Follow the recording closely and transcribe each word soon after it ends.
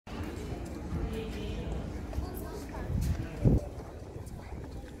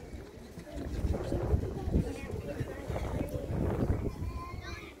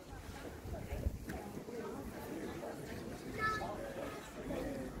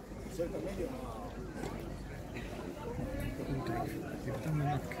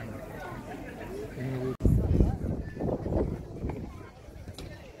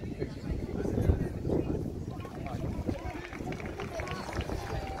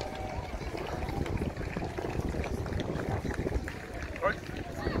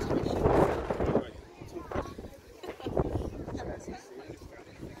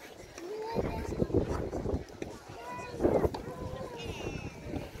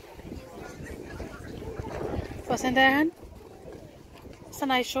Pasandahan? It's a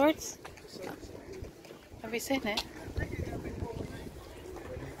nice shorts. Have you seen it?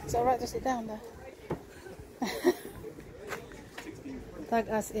 It's alright to sit down though. Tag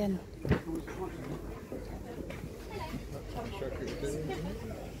us in.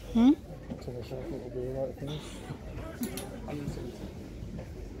 Hmm?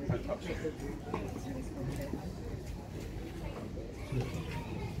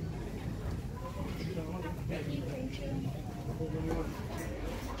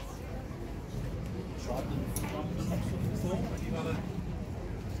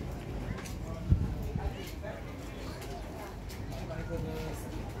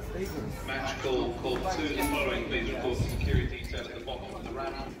 Match call 2. The following please report the security detail at the bottom of the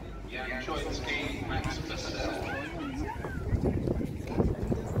ramp. Jan Choitsky, Max Pestell.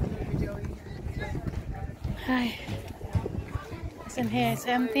 Hi. It's in here, it's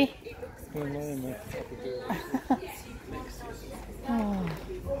empty. Oh.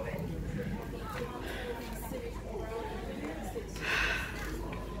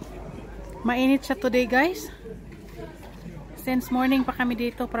 Mainit siya today, guys. Since morning pa kami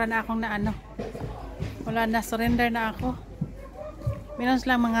dito para na akong naano. Wala na, surrender na ako. Meron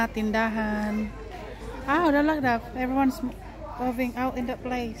lang mga tindahan. Ah, wala lang that. Everyone's moving out in that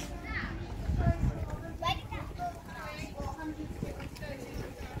place.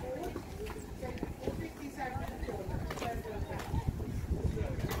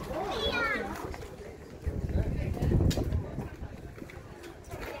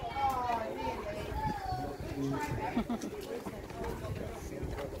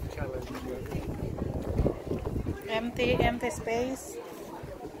 Empty space.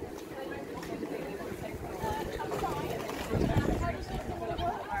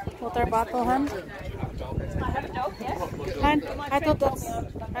 Water bottle, hun. And I thought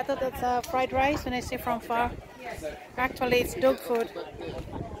that's fried rice when I see from far. Actually, it's dog food.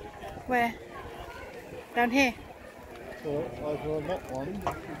 Where? Down here. Well, over on that one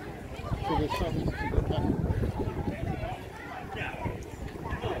to the sun.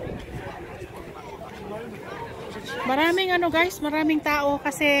 Maraming guys, maraming tao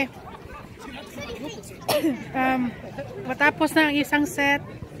kasi matapos na ang isang set,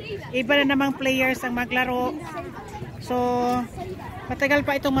 iba na namang players ang maglaro. So, matagal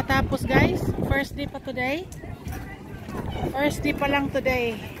pa itong matapos, guys. First day pa today. First day pa lang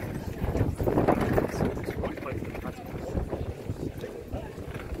today.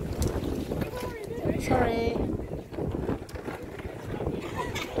 Sorry.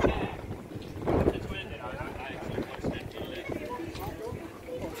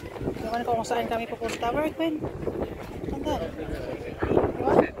 Ewan ko kung saan kami pupunta. Where, Quinn? Saan?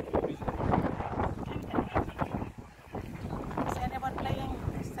 What? Is anyone playing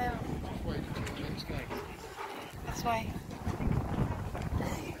still? That's why.